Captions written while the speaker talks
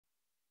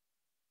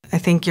I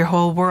think your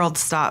whole world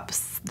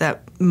stops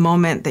that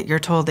moment that you're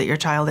told that your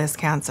child has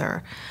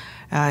cancer.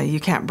 You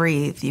can't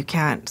breathe, you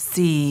can't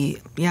see.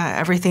 Yeah,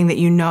 everything that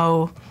you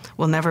know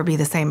will never be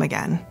the same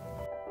again.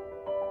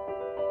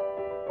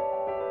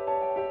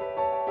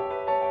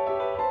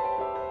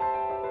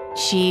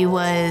 She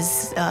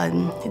was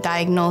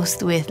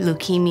diagnosed with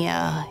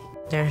leukemia.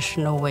 There's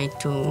no way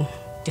to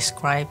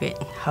describe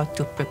it, how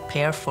to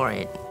prepare for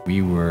it.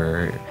 We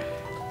were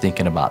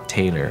thinking about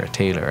Taylor at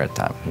the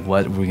time.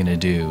 What we're gonna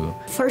do.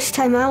 First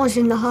time I was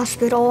in the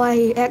hospital,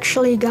 I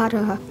actually got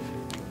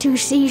 2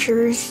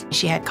 seizures.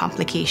 She had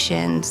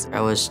complications.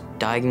 I was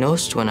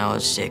diagnosed when I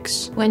was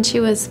 6. When she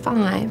was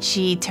 5.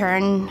 She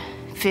turned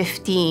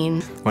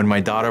 15. When my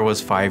daughter was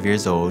 5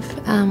 years old.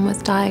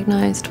 Was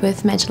diagnosed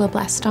with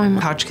medulloblastoma.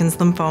 Hodgkin's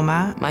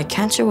lymphoma. My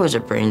cancer was a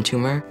brain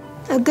tumor.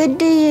 A good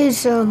day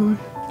is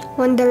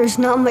when there's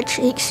not much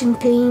aches and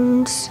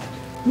pains,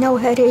 no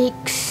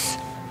headaches,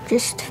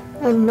 just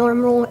a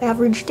normal,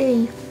 average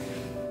day.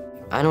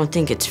 I don't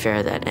think it's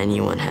fair that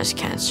anyone has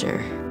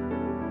cancer.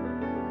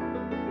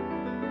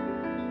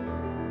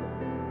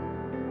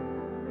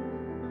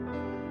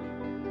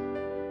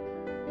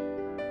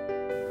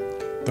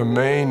 The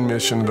main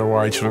mission of the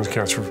Hawaii Children's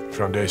Cancer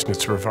Foundation is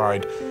to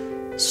provide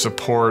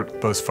support,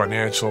 both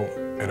financial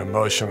and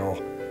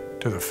emotional,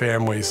 to the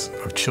families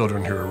of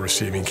children who are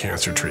receiving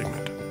cancer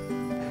treatment.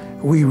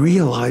 We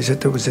realized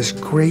that there was this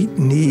great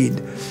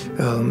need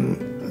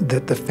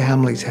that the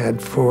families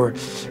had for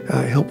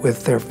help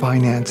with their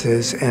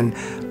finances and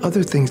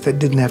other things that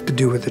didn't have to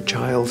do with the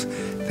child's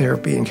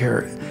therapy and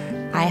care.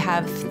 I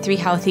have 3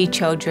 healthy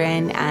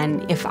children,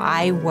 and if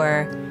I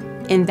were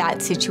in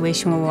that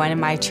situation where one of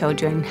my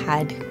children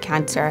had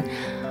cancer,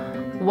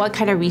 what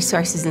kind of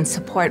resources and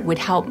support would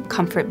help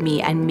comfort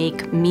me and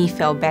make me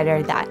feel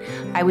better that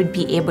I would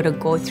be able to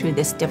go through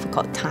this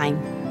difficult time?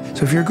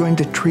 So if you're going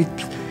to treat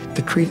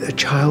a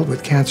child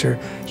with cancer,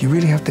 you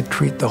really have to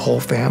treat the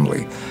whole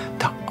family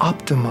to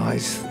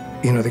optimize,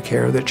 the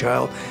care of the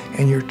child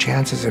and your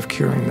chances of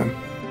curing them.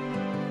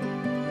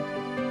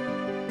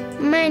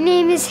 My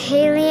name is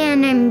Haley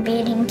and I'm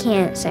beating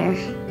cancer.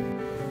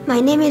 My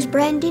name is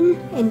Brandon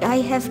and I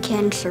have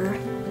cancer.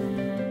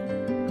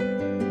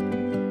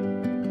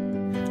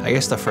 I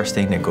guess the first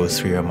thing that goes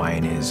through your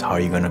mind is how are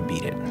you gonna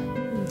beat it?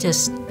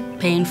 Just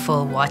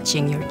painful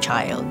watching your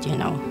child,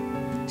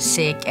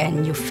 sick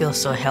and you feel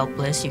so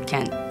helpless, you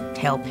can't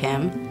help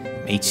him.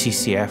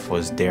 HCCF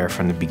was there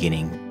from the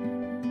beginning.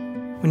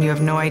 When you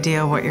have no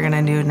idea what you're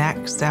gonna do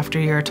next after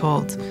you're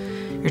told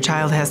your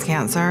child has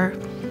cancer,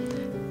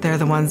 they're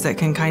the ones that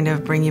can kind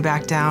of bring you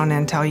back down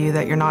and tell you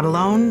that you're not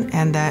alone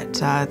and that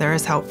there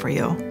is help for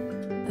you.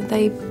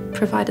 They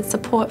provided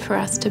support for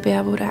us to be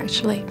able to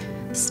actually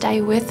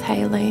stay with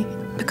Haley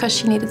because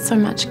she needed so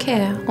much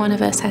care. One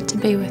of us had to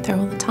be with her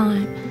all the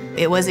time.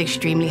 It was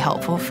extremely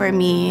helpful for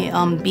me,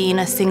 being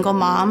a single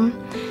mom.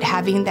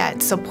 Having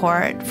that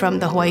support from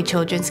the Hawaii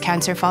Children's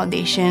Cancer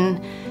Foundation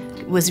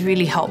was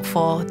really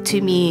helpful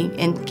to me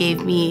and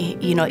gave me,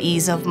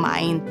 ease of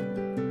mind.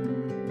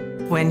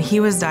 When he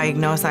was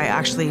diagnosed, I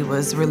actually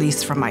was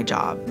released from my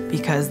job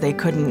because they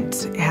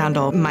couldn't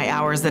handle my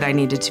hours that I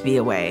needed to be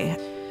away.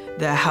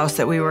 The house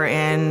that we were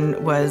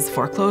in was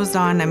foreclosed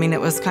on. I mean,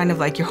 it was kind of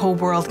like your whole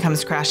world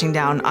comes crashing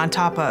down on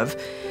top of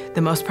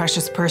the most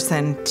precious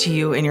person to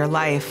you in your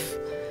life.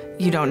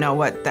 You don't know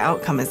what the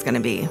outcome is going to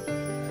be.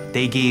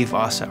 They gave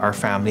us, our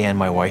family and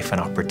my wife, an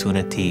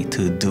opportunity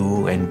to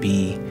do and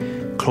be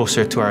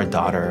closer to our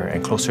daughter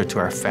and closer to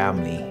our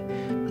family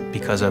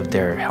because of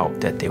their help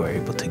that they were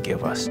able to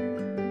give us.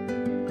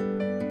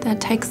 That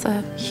takes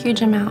a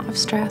huge amount of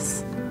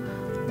stress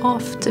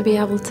off to be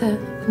able to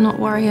not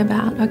worry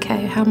about,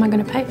 okay, how am I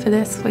going to pay for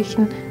this? We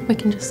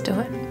can just do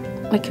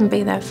it. We can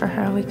be there for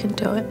her, we can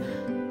do it.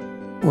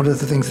 One of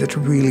the things that's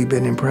really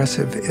been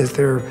impressive is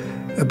their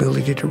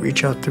ability to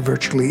reach out to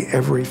virtually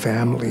every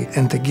family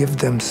and to give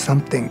them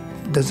something.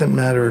 It doesn't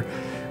matter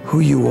who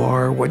you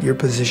are, what your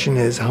position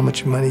is, how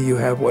much money you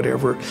have,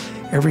 whatever.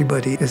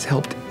 Everybody is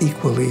helped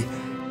equally.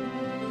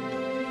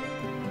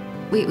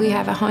 We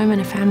have a home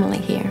and a family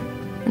here,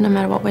 no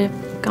matter what we're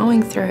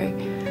going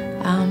through.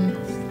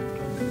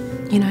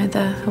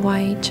 The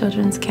Hawaii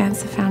Children's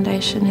Cancer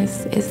Foundation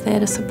is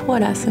there to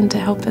support us and to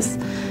help us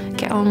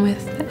get on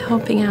with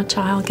helping our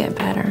child get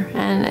better.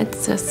 And it's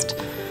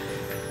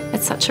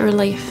such a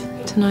relief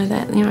to know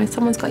that,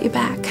 someone's got your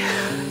back.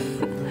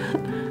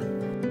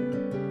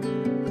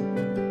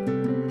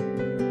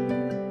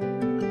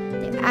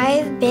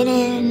 I've been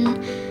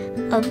in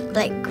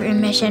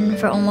remission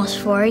for almost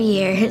 4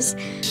 years.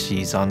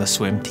 She's on the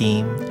swim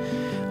team.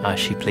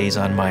 She plays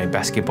on my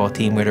basketball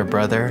team with her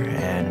brother,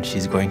 and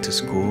she's going to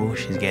school.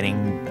 She's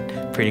getting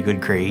pretty good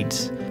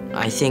grades.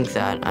 I think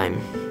that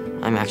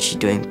I'm actually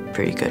doing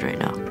pretty good right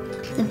now.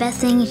 The best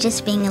thing is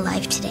just being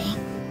alive today.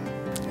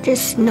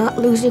 Just not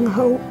losing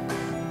hope.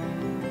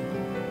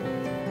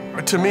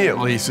 To me, at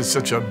least, it's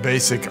such a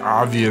basic,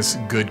 obvious,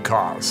 good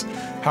cause.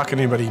 How can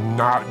anybody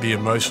not be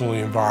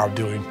emotionally involved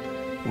dealing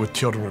with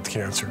children with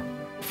cancer?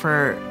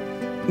 For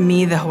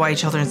me, the Hawaii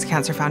Children's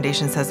Cancer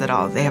Foundation says it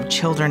all. They have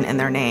children in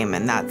their name,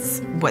 and that's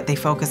what they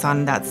focus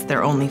on. That's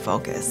their only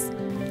focus.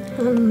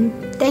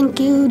 Thank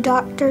you,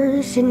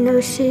 doctors and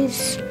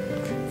nurses,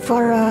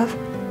 for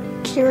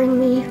curing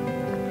me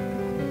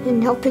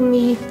and helping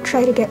me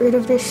try to get rid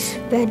of this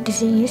bad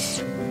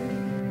disease.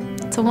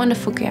 It's a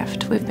wonderful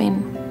gift. We've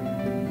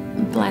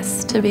been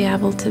blessed to be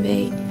able to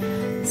be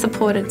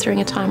supported during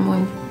a time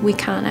when we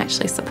can't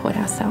actually support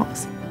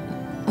ourselves.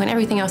 When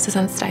everything else is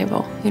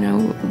unstable, we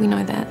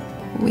know that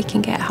we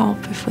can get help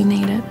if we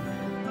need it.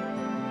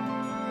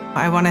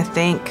 I want to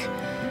thank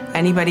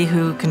anybody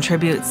who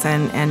contributes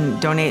and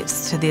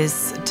donates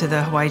to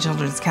the Hawaii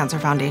Children's Cancer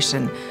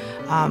Foundation.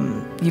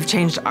 You've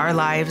changed our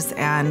lives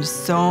and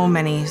so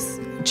many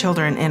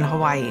children in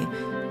Hawaii.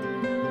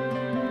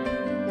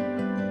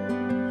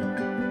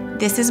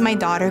 This is my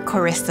daughter,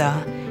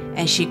 Carissa,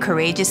 and she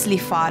courageously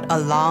fought a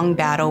long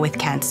battle with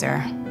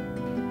cancer.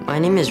 My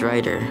name is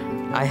Ryder.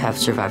 I have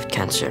survived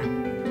cancer.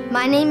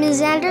 My name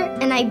is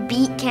Xander, and I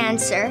beat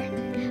cancer.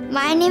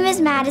 My name is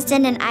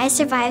Madison, and I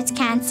survived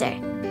cancer.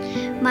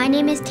 My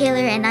name is Taylor,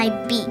 and I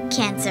beat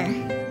cancer.